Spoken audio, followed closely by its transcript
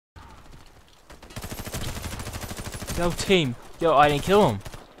Yo, team. Yo, I didn't kill him.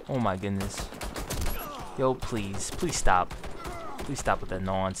 Oh my goodness. Yo, please. Please stop. Please stop with that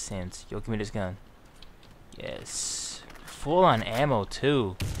nonsense. Yo, give me this gun. Yes. Full on ammo,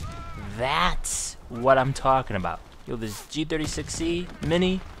 too. That's what I'm talking about. Yo, this G36C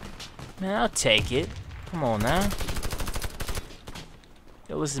Mini. Man, I'll take it. Come on now.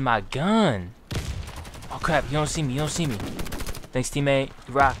 Yo, this is my gun. Oh, crap. You don't see me. You don't see me. Thanks, teammate.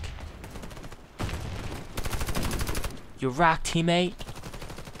 You rock. You rock, teammate.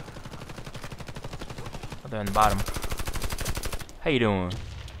 Oh, they're on the bottom. How you doing?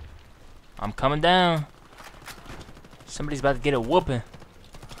 I'm coming down. Somebody's about to get a whooping.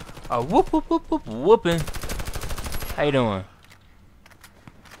 A whoop, whoop, whoop, whoop, whooping. How you doing?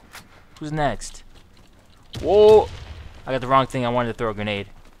 Who's next? Whoa! I got the wrong thing. I wanted to throw a grenade.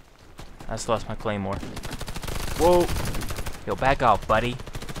 I just lost my claymore. Whoa! Yo, back off, buddy.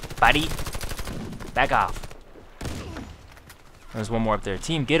 Buddy! Back off. There's one more up there.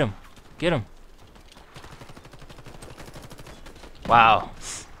 Team, get him. Get him. Wow.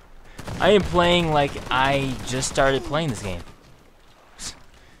 I am playing like I just started playing this game.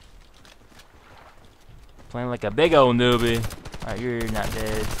 Playing like a big old newbie. Alright, you're not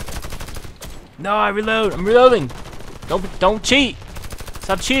dead. No, I reload. I'm reloading. Don't cheat.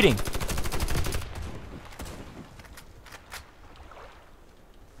 Stop cheating.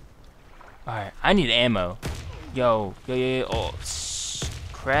 Alright, I need ammo. Yo. Oh,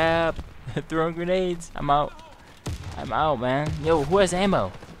 crap. Throwing grenades. I'm out. I'm out, man. Yo, who has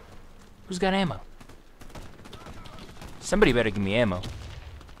ammo? Who's got ammo? Somebody better give me ammo.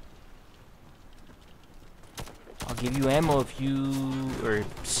 I'll give you ammo if you... Or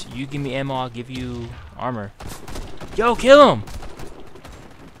you give me ammo, I'll give you armor. Yo, kill him!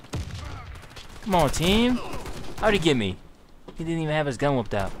 Come on, team. How'd he get me? He didn't even have his gun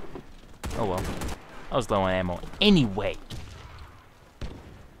whipped out. Oh well. I was low on ammo anyway.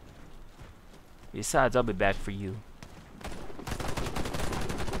 Besides, I'll be back for you.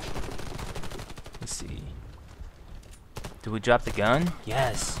 Let's see. Did we drop the gun?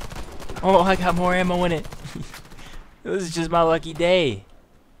 Yes. Oh, I got more ammo in it. This is just my lucky day.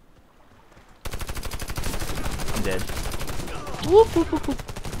 I'm dead. Whoop, whoop, whoop, whoop.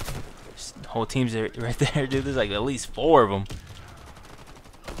 The whole team's right there, dude. There's like at least 4 of them.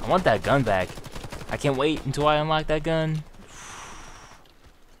 I want that gun back. I can't wait until I unlock that gun.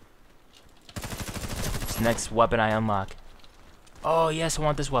 It's the next weapon I unlock. Oh, yes, I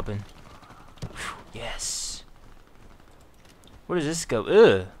want this weapon. Yes. What is this scope?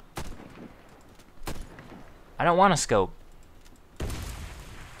 Ugh. I don't want a scope.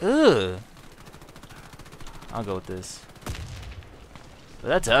 Ugh. I'll go with this.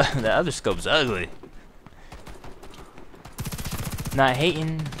 But that's the other scope's ugly. Not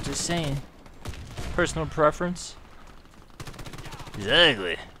hating, just saying. Personal preference. It's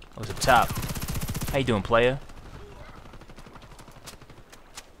ugly. What's up top? How you doing, playa?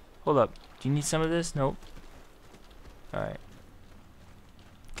 Hold up. Do you need some of this? Nope. Alright.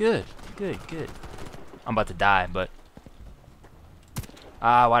 Good. I'm about to die, but...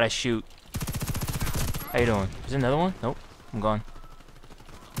 Ah, why'd I shoot? How you doing? Is there another one? Nope. I'm gone.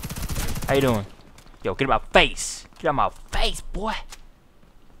 How you doing? Yo, get out my face! Get out my face, boy!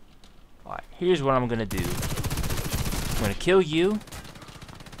 Alright, here's what I'm gonna do. I'm gonna kill you.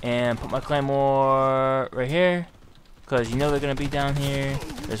 And put my claymore right here. Because you know they're gonna be down here.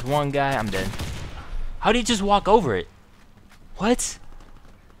 There's one guy. I'm dead. How did he just walk over it? What?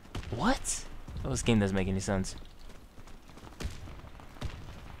 What? Oh, this game doesn't make any sense.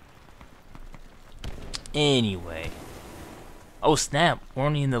 Anyway. Oh snap, we're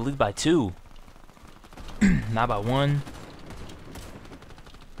only in the lead by 2. Not by 1.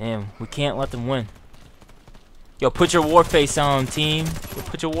 Damn, we can't let them win. Yo, put your Warface on, team. Yo,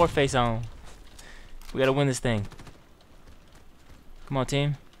 put your Warface on. We gotta win this thing. Come on,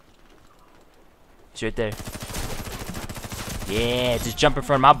 team. It's right there. Yeah, just jump in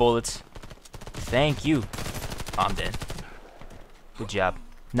front of my bullets. Thank you. Oh, I'm dead. Good job.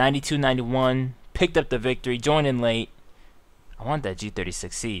 92-91. Picked up the victory. Joined in late. I want that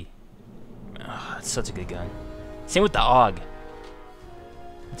G36C. Oh, it's such a good gun. Same with the AUG.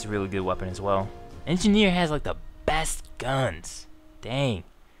 It's a really good weapon as well. Engineer has like the best guns. Dang.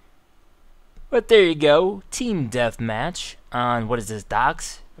 But there you go. Team deathmatch on, what is this,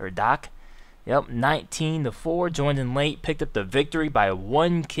 Docs? Or Doc? Yep, 19-4. Joined in late. Picked up the victory by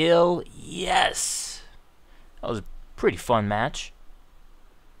 1 kill. Yes. That was a pretty fun match.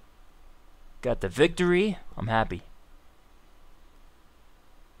 Got the victory. I'm happy.